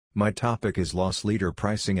My topic is loss leader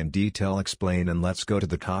pricing and detail explain, and let's go to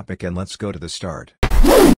the topic and let's go to the start.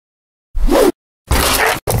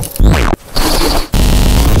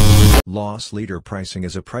 Loss leader pricing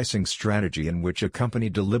is a pricing strategy in which a company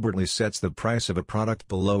deliberately sets the price of a product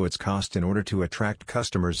below its cost in order to attract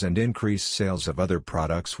customers and increase sales of other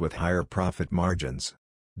products with higher profit margins.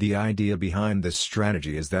 The idea behind this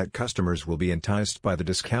strategy is that customers will be enticed by the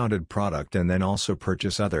discounted product and then also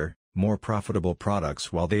purchase other, more profitable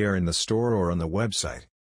products while they are in the store or on the website.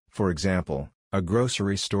 For example, a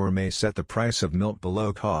grocery store may set the price of milk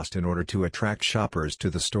below cost in order to attract shoppers to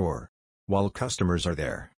the store. While customers are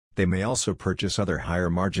there, they may also purchase other higher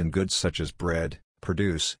margin goods such as bread,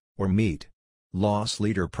 produce, or meat. Loss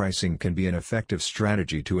leader pricing can be an effective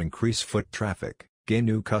strategy to increase foot traffic, gain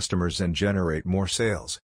new customers and generate more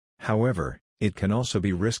sales. However, it can also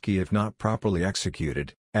be risky if not properly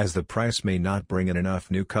executed, as the price may not bring in enough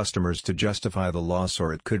new customers to justify the loss,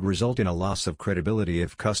 or it could result in a loss of credibility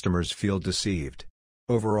if customers feel deceived.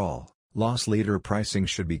 Overall, loss leader pricing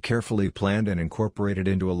should be carefully planned and incorporated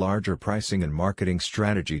into a larger pricing and marketing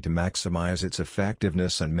strategy to maximize its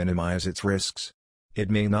effectiveness and minimize its risks. It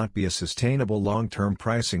may not be a sustainable long-term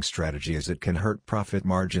pricing strategy, as it can hurt profit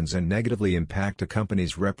margins and negatively impact a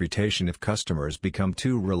company's reputation if customers become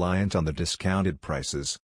too reliant on the discounted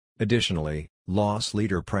prices. Additionally, loss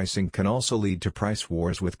leader pricing can also lead to price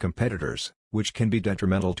wars with competitors, which can be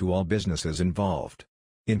detrimental to all businesses involved.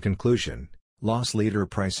 In conclusion, loss leader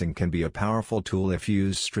pricing can be a powerful tool if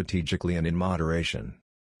used strategically and in moderation.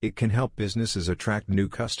 It can help businesses attract new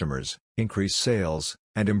customers, increase sales,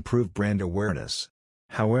 and improve brand awareness.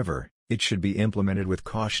 However, it should be implemented with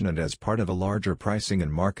caution and as part of a larger pricing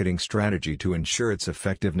and marketing strategy to ensure its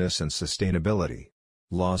effectiveness and sustainability.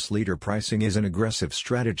 Loss leader pricing is an aggressive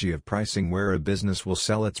strategy of pricing where a business will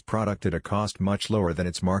sell its product at a cost much lower than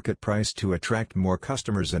its market price to attract more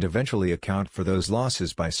customers and eventually account for those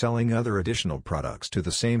losses by selling other additional products to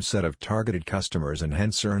the same set of targeted customers and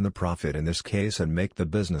hence earn the profit in this case and make the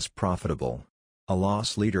business profitable. A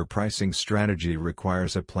loss leader pricing strategy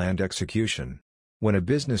requires a planned execution. When a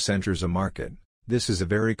business enters a market, this is a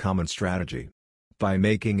very common strategy. By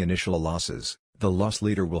making initial losses, the loss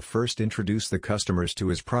leader will first introduce the customers to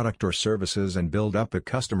his product or services and build up a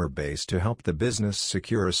customer base to help the business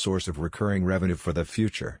secure a source of recurring revenue for the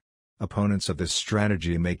future. Opponents of this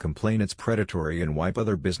strategy may complain it's predatory and wipe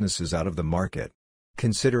other businesses out of the market.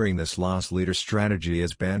 Considering this loss leader strategy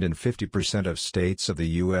is banned in 50% of states of the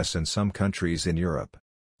US and some countries in Europe.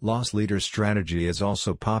 Loss leader strategy is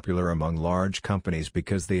also popular among large companies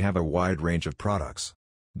because they have a wide range of products.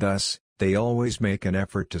 Thus, they always make an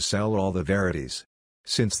effort to sell all the varieties.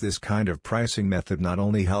 Since this kind of pricing method not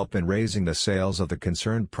only help in raising the sales of the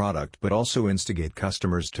concerned product but also instigate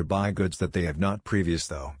customers to buy goods that they have not previous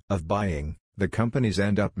though of buying, the companies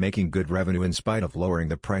end up making good revenue in spite of lowering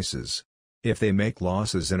the prices. If they make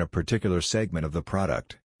losses in a particular segment of the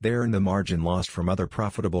product, they earn the margin lost from other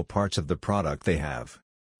profitable parts of the product they have.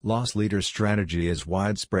 Loss leader strategy is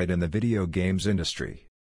widespread in the video games industry.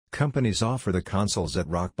 Companies offer the consoles at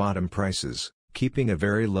rock-bottom prices, keeping a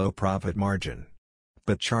very low profit margin,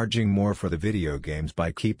 but charging more for the video games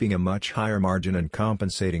by keeping a much higher margin and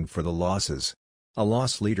compensating for the losses. A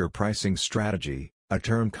loss leader pricing strategy, a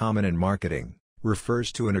term common in marketing,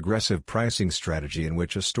 refers to an aggressive pricing strategy in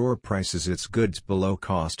which a store prices its goods below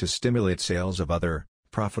cost to stimulate sales of other,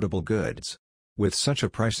 profitable goods. With such a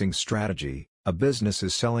pricing strategy, a business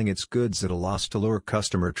is selling its goods at a loss to lure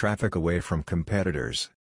customer traffic away from competitors.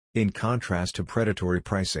 In contrast to predatory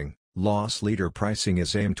pricing, loss leader pricing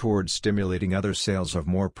is aimed towards stimulating other sales of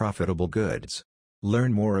more profitable goods.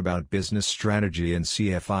 Learn more about business strategy in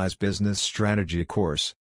CFI's Business Strategy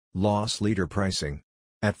course. Loss leader pricing.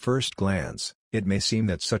 At first glance, it may seem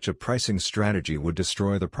that such a pricing strategy would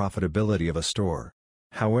destroy the profitability of a store.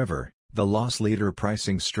 However, the loss leader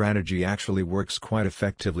pricing strategy actually works quite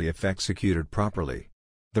effectively if executed properly.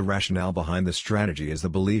 The rationale behind the strategy is the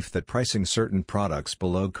belief that pricing certain products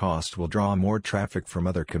below cost will draw more traffic from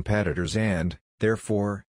other competitors and,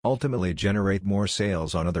 therefore, ultimately generate more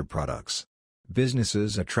sales on other products.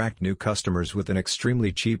 Businesses attract new customers with an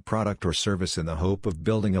extremely cheap product or service in the hope of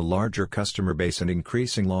building a larger customer base and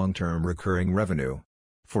increasing long-term recurring revenue.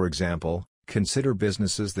 For example, consider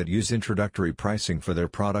businesses that use introductory pricing for their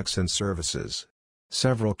products and services.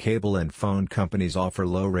 Several cable and phone companies offer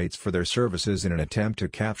low rates for their services in an attempt to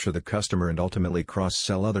capture the customer and ultimately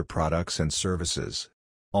cross-sell other products and services.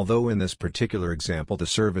 Although in this particular example the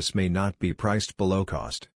service may not be priced below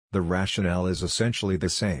cost, the rationale is essentially the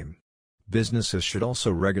same. Businesses should also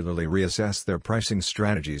regularly reassess their pricing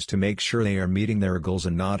strategies to make sure they are meeting their goals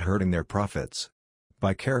and not hurting their profits.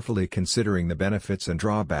 By carefully considering the benefits and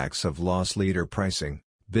drawbacks of loss leader pricing,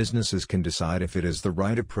 businesses can decide if it is the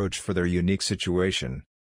right approach for their unique situation.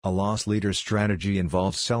 A loss leader strategy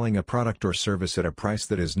involves selling a product or service at a price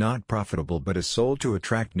that is not profitable but is sold to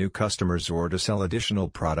attract new customers or to sell additional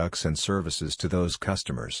products and services to those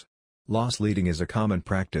customers. Loss leading is a common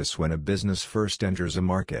practice when a business first enters a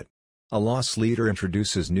market. A loss leader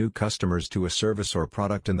introduces new customers to a service or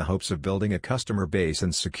product in the hopes of building a customer base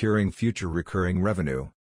and securing future recurring revenue.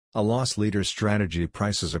 A loss leader strategy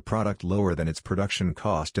prices a product lower than its production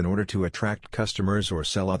cost in order to attract customers or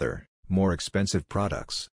sell other, more expensive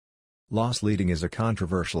products. Loss leading is a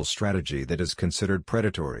controversial strategy that is considered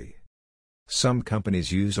predatory. Some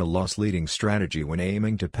companies use a loss leading strategy when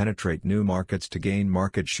aiming to penetrate new markets to gain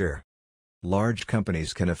market share. Large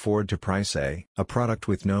companies can afford to price a product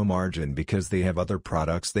with no margin because they have other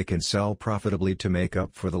products they can sell profitably to make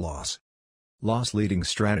up for the loss. Loss-leading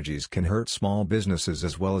strategies can hurt small businesses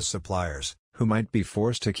as well as suppliers, who might be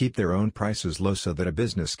forced to keep their own prices low so that a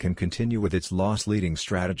business can continue with its loss-leading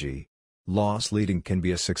strategy. Loss-leading can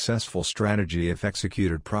be a successful strategy if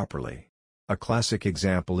executed properly. A classic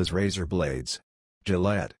example is razor blades.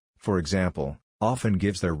 Gillette, for example, often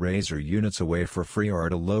gives their razor units away for free or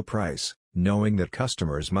at a low price, knowing that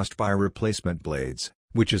customers must buy replacement blades,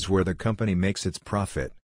 which is where the company makes its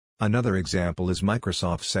profit. Another example is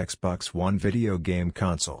Microsoft's Xbox One video game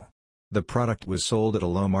console. The product was sold at a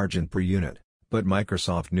low margin per unit, but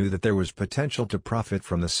Microsoft knew that there was potential to profit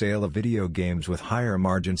from the sale of video games with higher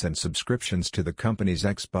margins and subscriptions to the company's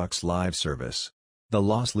Xbox Live service. The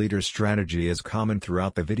loss leader strategy is common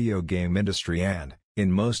throughout the video game industry and, in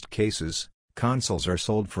most cases, consoles are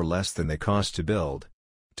sold for less than they cost to build.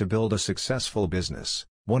 To build a successful business,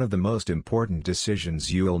 one of the most important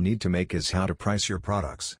decisions you'll need to make is how to price your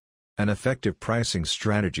products. An effective pricing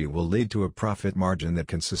strategy will lead to a profit margin that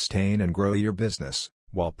can sustain and grow your business,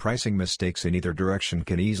 while pricing mistakes in either direction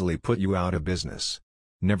can easily put you out of business.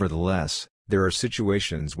 Nevertheless, there are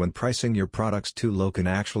situations when pricing your products too low can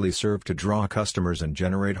actually serve to draw customers and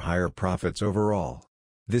generate higher profits overall.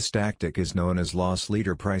 This tactic is known as loss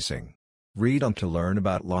leader pricing. Read on to learn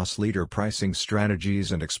about loss leader pricing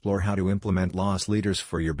strategies and explore how to implement loss leaders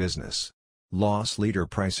for your business. Loss leader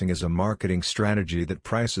pricing is a marketing strategy that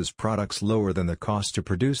prices products lower than the cost to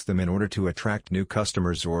produce them in order to attract new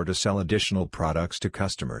customers or to sell additional products to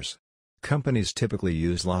customers. Companies typically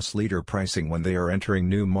use loss leader pricing when they are entering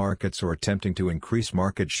new markets or attempting to increase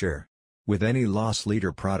market share. With any loss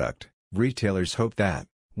leader product, retailers hope that,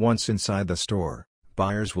 once inside the store,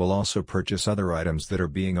 buyers will also purchase other items that are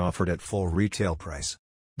being offered at full retail price.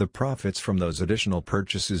 The profits from those additional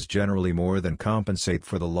purchases generally more than compensate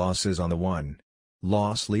for the losses on the one.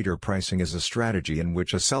 Loss leader pricing is a strategy in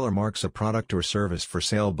which a seller marks a product or service for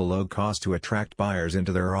sale below cost to attract buyers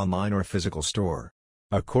into their online or physical store.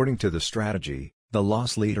 According to the strategy, the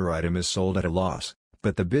loss leader item is sold at a loss,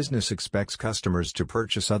 but the business expects customers to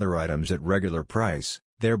purchase other items at regular price,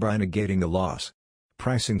 thereby negating the loss.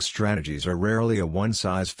 Pricing strategies are rarely a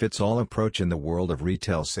one-size-fits-all approach in the world of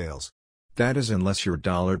retail sales. That is, unless you're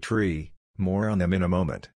Dollar Tree. More on them in a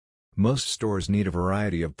moment. Most stores need a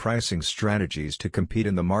variety of pricing strategies to compete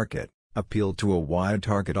in the market, appeal to a wide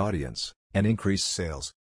target audience, and increase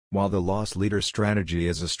sales. While the loss leader strategy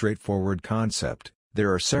is a straightforward concept,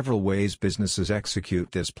 there are several ways businesses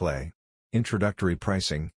execute this play. Introductory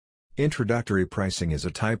pricing. Introductory pricing is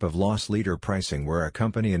a type of loss leader pricing where a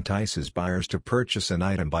company entices buyers to purchase an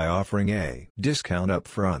item by offering a discount up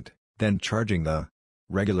front, then charging the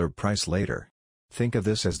regular price later. Think of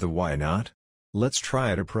this as the why not? Let's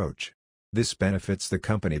try it approach. This benefits the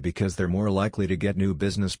company because they're more likely to get new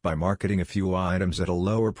business by marketing a few items at a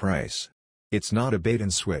lower price. It's not a bait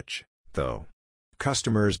and switch, though.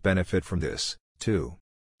 Customers benefit from this, too.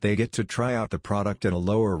 They get to try out the product at a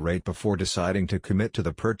lower rate before deciding to commit to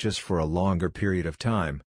the purchase for a longer period of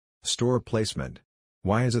time. Store placement.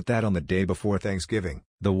 Why is it that on the day before Thanksgiving,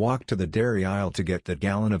 the walk to the dairy aisle to get that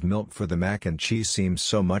gallon of milk for the mac and cheese seems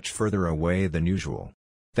so much further away than usual?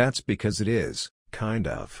 That's because it is, kind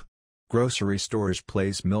of. Grocery stores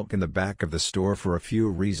place milk in the back of the store for a few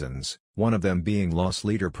reasons, one of them being loss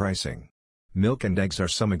leader pricing. Milk and eggs are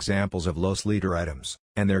some examples of loss leader items,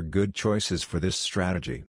 and they're good choices for this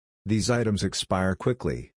strategy. These items expire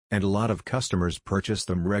quickly, and a lot of customers purchase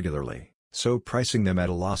them regularly, so pricing them at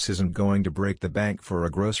a loss isn't going to break the bank for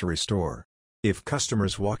a grocery store. If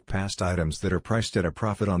customers walk past items that are priced at a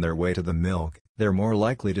profit on their way to the milk, they're more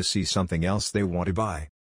likely to see something else they want to buy.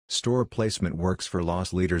 Store placement works for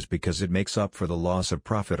loss leaders because it makes up for the loss of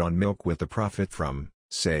profit on milk with the profit from,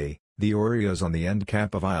 say, the Oreos on the end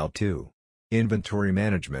cap of aisle 2. Inventory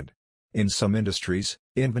management. In some industries,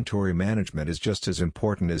 inventory management is just as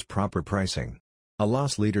important as proper pricing. A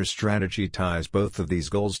loss leader strategy ties both of these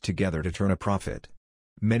goals together to turn a profit.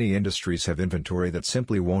 Many industries have inventory that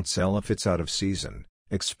simply won't sell if it's out of season,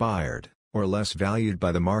 expired, or less valued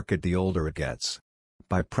by the market the older it gets.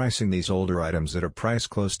 By pricing these older items at a price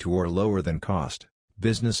close to or lower than cost,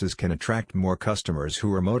 businesses can attract more customers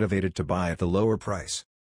who are motivated to buy at the lower price.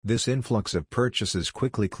 This influx of purchases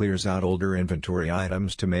quickly clears out older inventory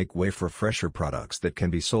items to make way for fresher products that can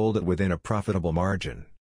be sold at within a profitable margin.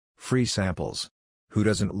 Free samples. Who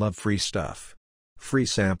doesn't love free stuff? Free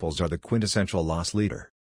samples are the quintessential loss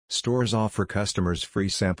leader. Stores offer customers free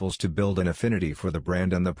samples to build an affinity for the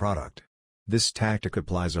brand and the product. This tactic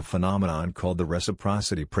applies a phenomenon called the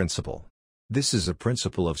reciprocity principle. This is a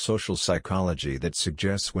principle of social psychology that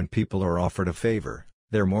suggests when people are offered a favor,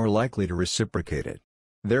 they're more likely to reciprocate it.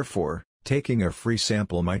 Therefore, taking a free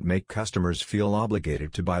sample might make customers feel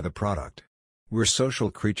obligated to buy the product. We're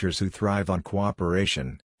social creatures who thrive on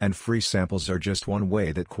cooperation, and free samples are just one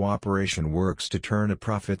way that cooperation works to turn a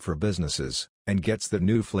profit for businesses, and gets the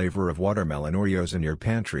new flavor of watermelon Oreos in your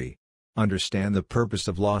pantry. Understand the purpose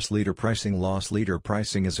of loss leader pricing. Loss leader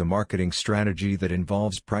pricing is a marketing strategy that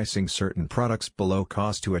involves pricing certain products below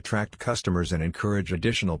cost to attract customers and encourage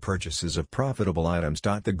additional purchases of profitable items.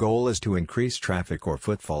 The goal is to increase traffic or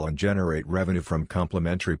footfall and generate revenue from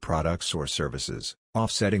complementary products or services,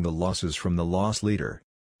 offsetting the losses from the loss leader.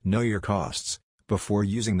 Know your costs. Before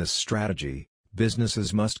using this strategy,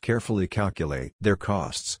 businesses must carefully calculate their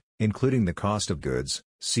costs, including the cost of goods,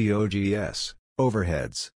 COGS,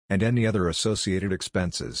 overheads, and any other associated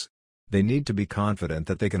expenses. They need to be confident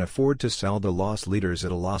that they can afford to sell the loss leaders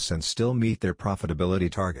at a loss and still meet their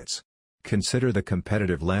profitability targets. Consider the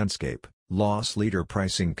competitive landscape. Loss leader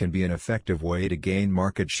pricing can be an effective way to gain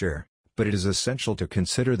market share, but it is essential to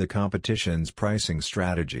consider the competition's pricing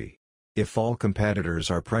strategy. If all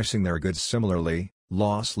competitors are pricing their goods similarly,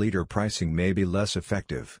 loss leader pricing may be less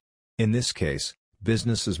effective. In this case,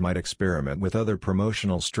 businesses might experiment with other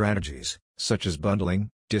promotional strategies, such as bundling,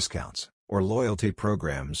 discounts, or loyalty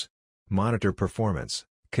programs. Monitor performance.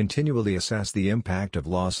 Continually assess the impact of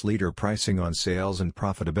loss leader pricing on sales and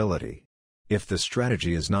profitability. If the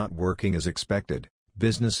strategy is not working as expected,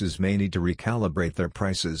 businesses may need to recalibrate their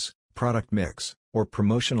prices, product mix, or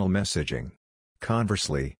promotional messaging.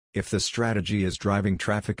 Conversely, if the strategy is driving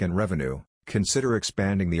traffic and revenue, consider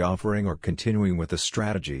expanding the offering or continuing with the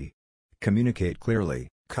strategy. Communicate clearly.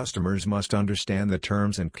 Customers must understand the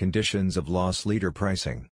terms and conditions of loss leader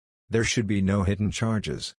pricing. There should be no hidden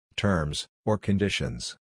charges, terms, or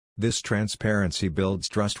conditions. This transparency builds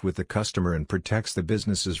trust with the customer and protects the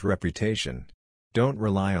business's reputation. Don't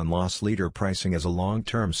rely on loss leader pricing as a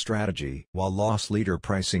long-term strategy. While loss leader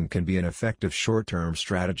pricing can be an effective short-term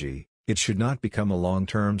strategy, it should not become a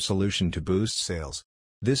long-term solution to boost sales.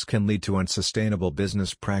 This can lead to unsustainable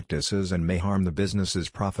business practices and may harm the business's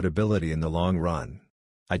profitability in the long run.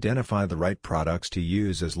 Identify the right products to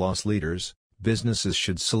use as loss leaders. Businesses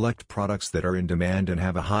should select products that are in demand and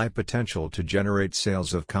have a high potential to generate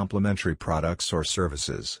sales of complementary products or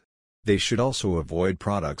services. They should also avoid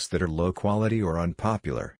products that are low quality or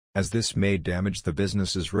unpopular, as this may damage the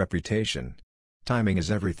business's reputation. Timing is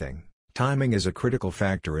everything. Timing is a critical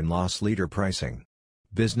factor in loss leader pricing.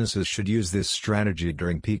 Businesses should use this strategy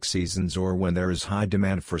during peak seasons or when there is high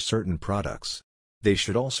demand for certain products. They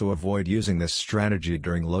should also avoid using this strategy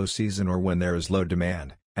during low season or when there is low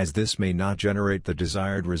demand, as this may not generate the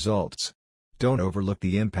desired results. Don't overlook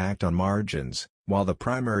the impact on margins. While the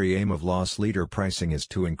primary aim of loss leader pricing is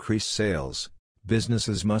to increase sales,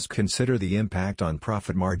 businesses must consider the impact on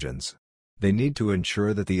profit margins. They need to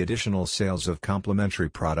ensure that the additional sales of complementary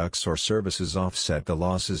products or services offset the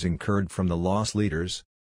losses incurred from the loss leaders.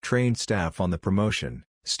 Train staff on the promotion.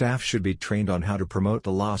 Staff should be trained on how to promote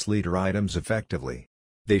the loss leader items effectively.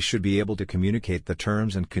 They should be able to communicate the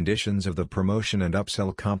terms and conditions of the promotion and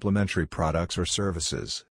upsell complementary products or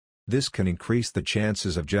services. This can increase the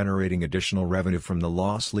chances of generating additional revenue from the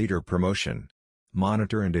loss leader promotion.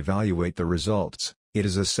 Monitor and evaluate the results. It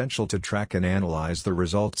is essential to track and analyze the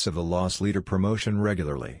results of the loss leader promotion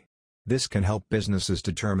regularly. This can help businesses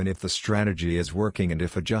determine if the strategy is working and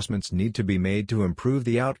if adjustments need to be made to improve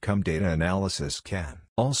the outcome. Data analysis can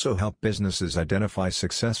also help businesses identify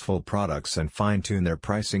successful products and fine-tune their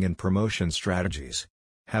pricing and promotion strategies.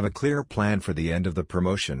 Have a clear plan for the end of the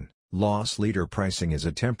promotion. Loss leader pricing is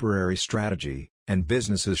a temporary strategy, and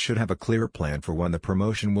businesses should have a clear plan for when the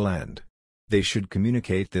promotion will end. They should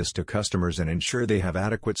communicate this to customers and ensure they have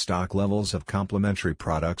adequate stock levels of complementary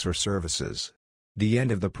products or services. The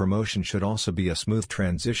end of the promotion should also be a smooth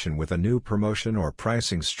transition with a new promotion or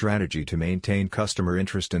pricing strategy to maintain customer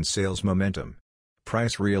interest and sales momentum.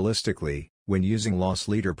 Price realistically. When using loss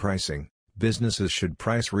leader pricing, businesses should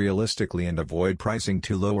price realistically and avoid pricing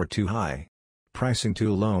too low or too high. Pricing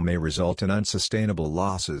too low may result in unsustainable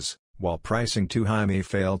losses, while pricing too high may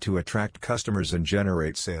fail to attract customers and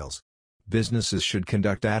generate sales. Businesses should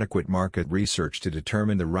conduct adequate market research to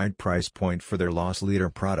determine the right price point for their loss leader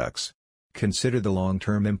products. Consider the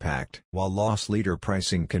long-term impact. While loss leader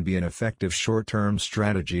pricing can be an effective short-term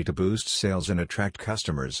strategy to boost sales and attract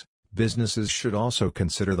customers, businesses should also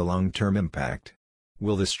consider the long-term impact.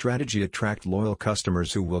 Will the strategy attract loyal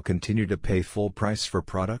customers who will continue to pay full price for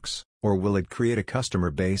products, or will it create a customer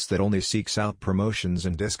base that only seeks out promotions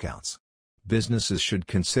and discounts? Businesses should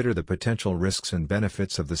consider the potential risks and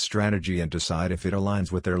benefits of the strategy and decide if it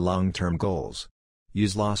aligns with their long-term goals.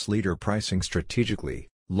 Use loss leader pricing strategically.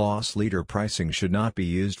 Loss leader pricing should not be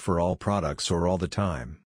used for all products or all the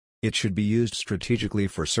time. It should be used strategically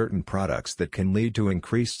for certain products that can lead to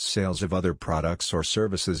increased sales of other products or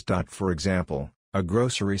services. For example, a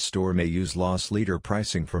grocery store may use loss leader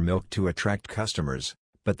pricing for milk to attract customers,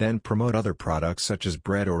 but then promote other products such as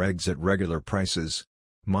bread or eggs at regular prices.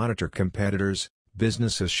 Monitor competitors.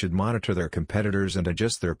 Businesses should monitor their competitors and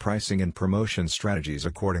adjust their pricing and promotion strategies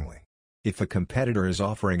accordingly. If a competitor is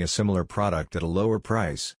offering a similar product at a lower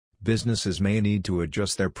price, businesses may need to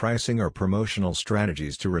adjust their pricing or promotional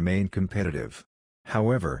strategies to remain competitive.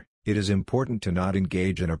 However, it is important to not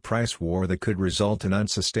engage in a price war that could result in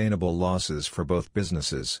unsustainable losses for both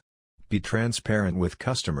businesses. Be transparent with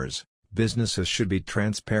customers. Businesses should be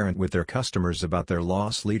transparent with their customers about their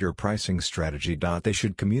loss leader pricing strategy. They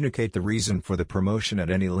should communicate the reason for the promotion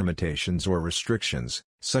and any limitations or restrictions,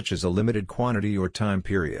 such as a limited quantity or time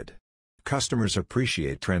period. Customers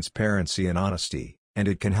appreciate transparency and honesty, and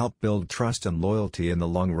it can help build trust and loyalty in the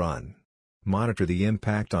long run. Monitor the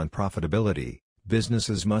impact on profitability.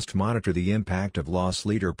 Businesses must monitor the impact of loss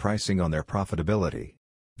leader pricing on their profitability.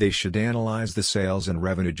 They should analyze the sales and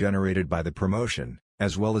revenue generated by the promotion,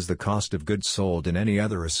 as well as the cost of goods sold and any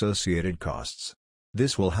other associated costs.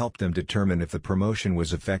 This will help them determine if the promotion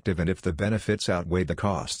was effective and if the benefits outweigh the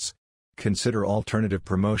costs. Consider alternative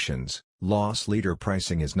promotions. Loss leader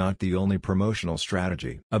pricing is not the only promotional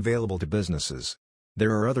strategy available to businesses.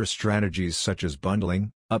 There are other strategies such as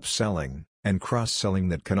bundling, upselling, and cross-selling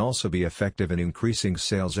that can also be effective in increasing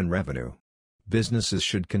sales and revenue. Businesses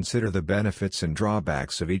should consider the benefits and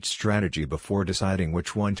drawbacks of each strategy before deciding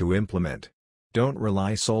which one to implement. Don't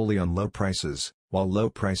rely solely on low prices. While low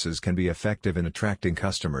prices can be effective in attracting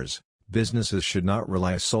customers, businesses should not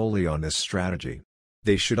rely solely on this strategy.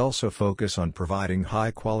 They should also focus on providing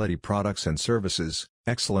high-quality products and services,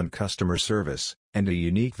 excellent customer service, and a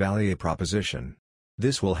unique value proposition.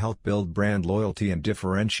 This will help build brand loyalty and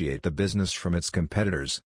differentiate the business from its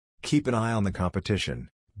competitors. Keep an eye on the competition.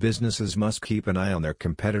 Businesses must keep an eye on their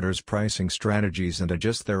competitors' pricing strategies and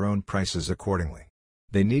adjust their own prices accordingly.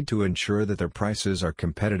 They need to ensure that their prices are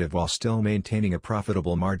competitive while still maintaining a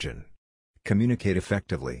profitable margin. Communicate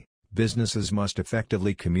effectively. Businesses must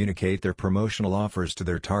effectively communicate their promotional offers to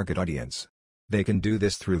their target audience. They can do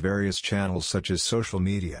this through various channels such as social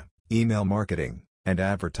media, email marketing, and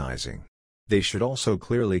advertising. They should also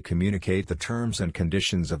clearly communicate the terms and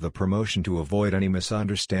conditions of the promotion to avoid any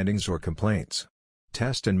misunderstandings or complaints.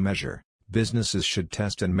 Test and measure. Businesses should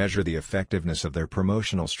test and measure the effectiveness of their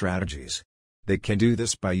promotional strategies. They can do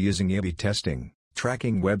this by using A/B testing,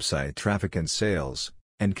 tracking website traffic and sales,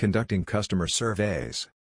 and conducting customer surveys.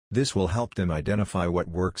 This will help them identify what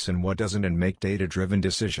works and what doesn't and make data-driven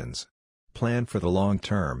decisions. Plan for the long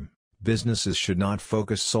term. Businesses should not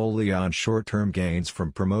focus solely on short-term gains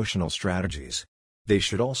from promotional strategies. They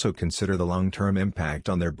should also consider the long-term impact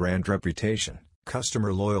on their brand reputation,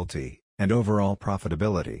 customer loyalty, and overall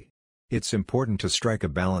profitability. It's important to strike a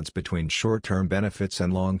balance between short-term benefits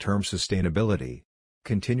and long-term sustainability.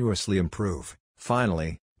 Continuously improve.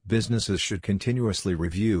 Finally, businesses should continuously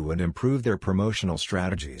review and improve their promotional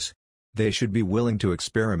strategies. They should be willing to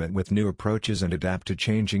experiment with new approaches and adapt to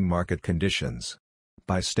changing market conditions.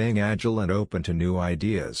 By staying agile and open to new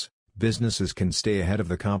ideas, businesses can stay ahead of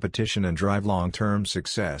the competition and drive long-term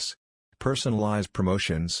success. Personalized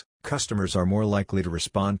promotions. Customers are more likely to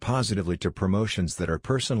respond positively to promotions that are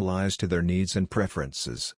personalized to their needs and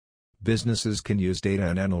preferences. Businesses can use data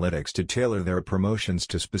and analytics to tailor their promotions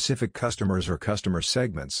to specific customers or customer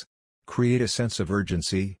segments. Create a sense of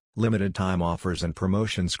urgency. Limited time offers and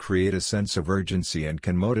promotions create a sense of urgency and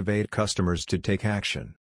can motivate customers to take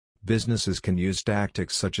action. Businesses can use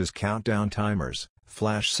tactics such as countdown timers,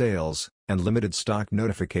 flash sales, and limited stock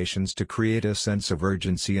notifications to create a sense of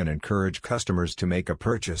urgency and encourage customers to make a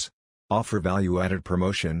purchase. Offer value-added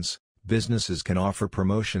promotions. Businesses can offer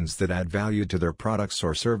promotions that add value to their products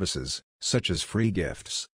or services, such as free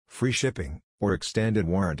gifts, free shipping, or extended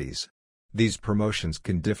warranties. These promotions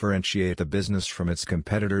can differentiate the business from its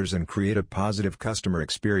competitors and create a positive customer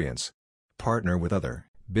experience. Partner with other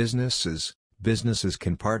businesses. Businesses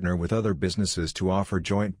can partner with other businesses to offer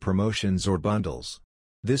joint promotions or bundles.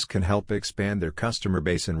 This can help expand their customer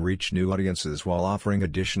base and reach new audiences while offering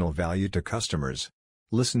additional value to customers.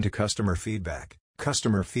 Listen to customer feedback.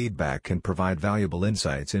 Customer feedback can provide valuable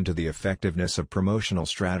insights into the effectiveness of promotional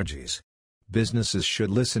strategies. Businesses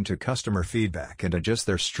should listen to customer feedback and adjust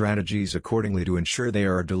their strategies accordingly to ensure they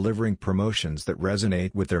are delivering promotions that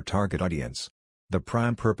resonate with their target audience. The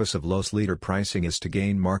prime purpose of loss leader pricing is to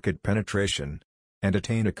gain market penetration and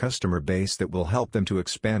attain a customer base that will help them to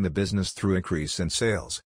expand the business through increase in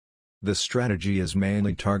sales. The strategy is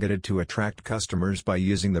mainly targeted to attract customers by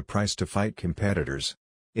using the price to fight competitors.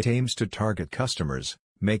 It aims to target customers,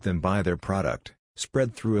 make them buy their product,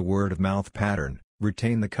 spread through a word-of-mouth pattern,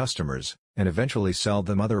 retain the customers, and eventually sell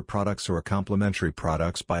them other products or complementary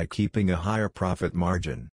products by keeping a higher profit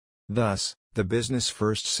margin. Thus, the business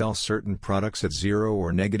first sells certain products at zero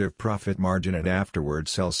or negative profit margin and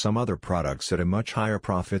afterwards sells some other products at a much higher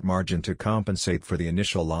profit margin to compensate for the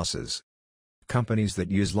initial losses. Companies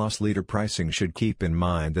that use loss leader pricing should keep in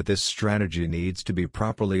mind that this strategy needs to be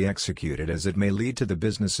properly executed, as it may lead to the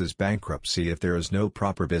business's bankruptcy if there is no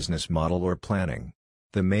proper business model or planning.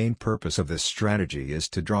 The main purpose of this strategy is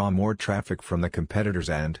to draw more traffic from the competitors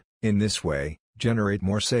and, in this way, generate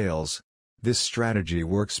more sales. This strategy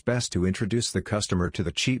works best to introduce the customer to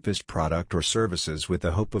the cheapest product or services with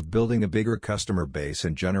the hope of building a bigger customer base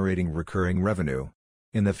and generating recurring revenue.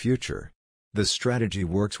 In the future, the strategy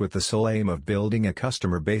works with the sole aim of building a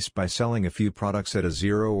customer base by selling a few products at a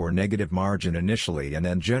zero or negative margin initially and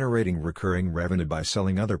then generating recurring revenue by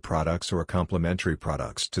selling other products or complementary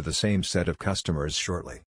products to the same set of customers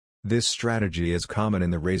shortly. This strategy is common in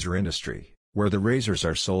the razor industry, where the razors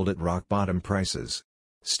are sold at rock-bottom prices.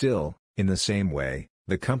 Still, in the same way,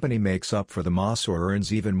 the company makes up for the loss or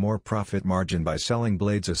earns even more profit margin by selling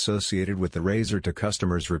blades associated with the razor to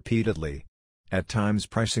customers repeatedly. At times,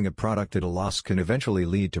 pricing a product at a loss can eventually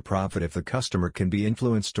lead to profit if the customer can be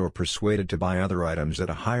influenced or persuaded to buy other items at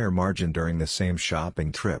a higher margin during the same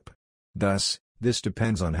shopping trip. Thus, this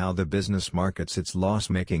depends on how the business markets its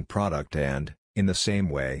loss-making product and, in the same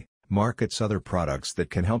way, markets other products that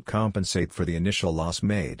can help compensate for the initial loss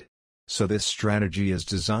made. So this strategy is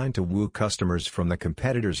designed to woo customers from the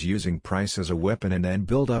competitors using price as a weapon and then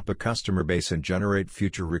build up a customer base and generate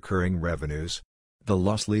future recurring revenues. The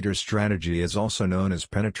loss leader strategy is also known as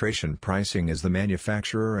penetration pricing, as the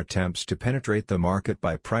manufacturer attempts to penetrate the market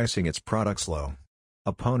by pricing its products low.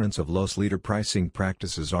 Opponents of loss leader pricing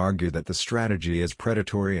practices argue that the strategy is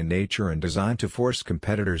predatory in nature and designed to force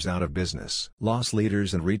competitors out of business. Loss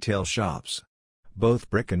leaders and retail shops. Both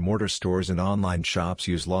brick-and-mortar stores and online shops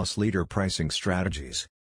use loss leader pricing strategies.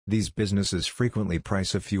 These businesses frequently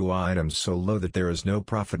price a few items so low that there is no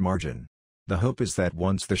profit margin. The hope is that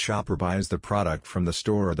once the shopper buys the product from the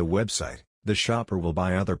store or the website, the shopper will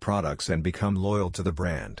buy other products and become loyal to the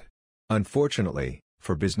brand. Unfortunately,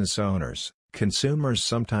 for business owners, consumers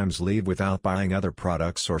sometimes leave without buying other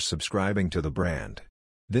products or subscribing to the brand.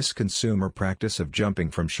 This consumer practice of jumping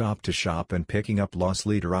from shop to shop and picking up loss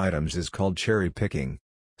leader items is called cherry picking.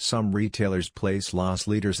 Some retailers place loss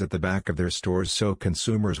leaders at the back of their stores so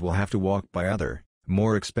consumers will have to walk by other,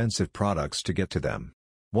 more expensive products to get to them.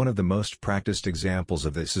 One of the most practiced examples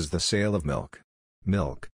of this is the sale of milk.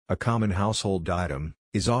 Milk, a common household item,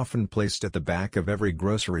 is often placed at the back of every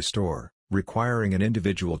grocery store, requiring an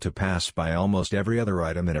individual to pass by almost every other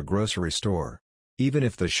item in a grocery store. Even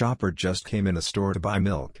if the shopper just came in the store to buy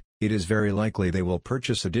milk, it is very likely they will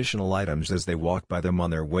purchase additional items as they walk by them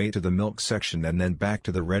on their way to the milk section and then back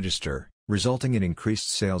to the register, resulting in increased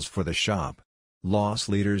sales for the shop. Loss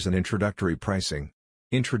leaders and introductory pricing.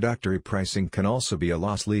 Introductory pricing can also be a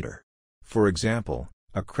loss leader. For example,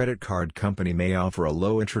 a credit card company may offer a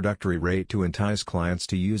low introductory rate to entice clients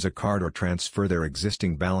to use a card or transfer their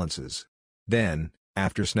existing balances. Then,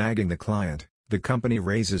 after snagging the client, the company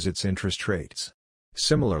raises its interest rates.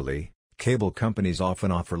 Similarly, cable companies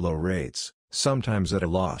often offer low rates, sometimes at a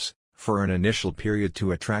loss, for an initial period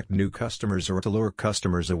to attract new customers or to lure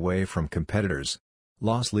customers away from competitors.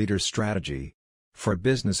 Loss leader strategy. For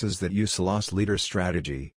businesses that use a loss leader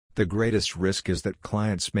strategy, the greatest risk is that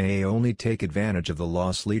clients may only take advantage of the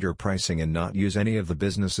loss leader pricing and not use any of the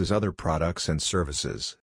business's other products and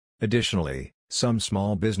services. Additionally, Some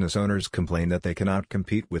small business owners complain that they cannot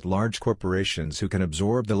compete with large corporations who can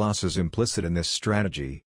absorb the losses implicit in this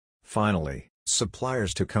strategy. Finally,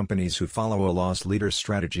 suppliers to companies who follow a loss leader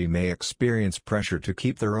strategy may experience pressure to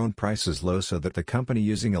keep their own prices low so that the company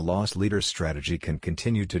using a loss leader strategy can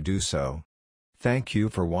continue to do so. Thank you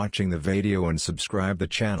for watching the video and subscribe the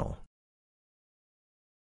channel.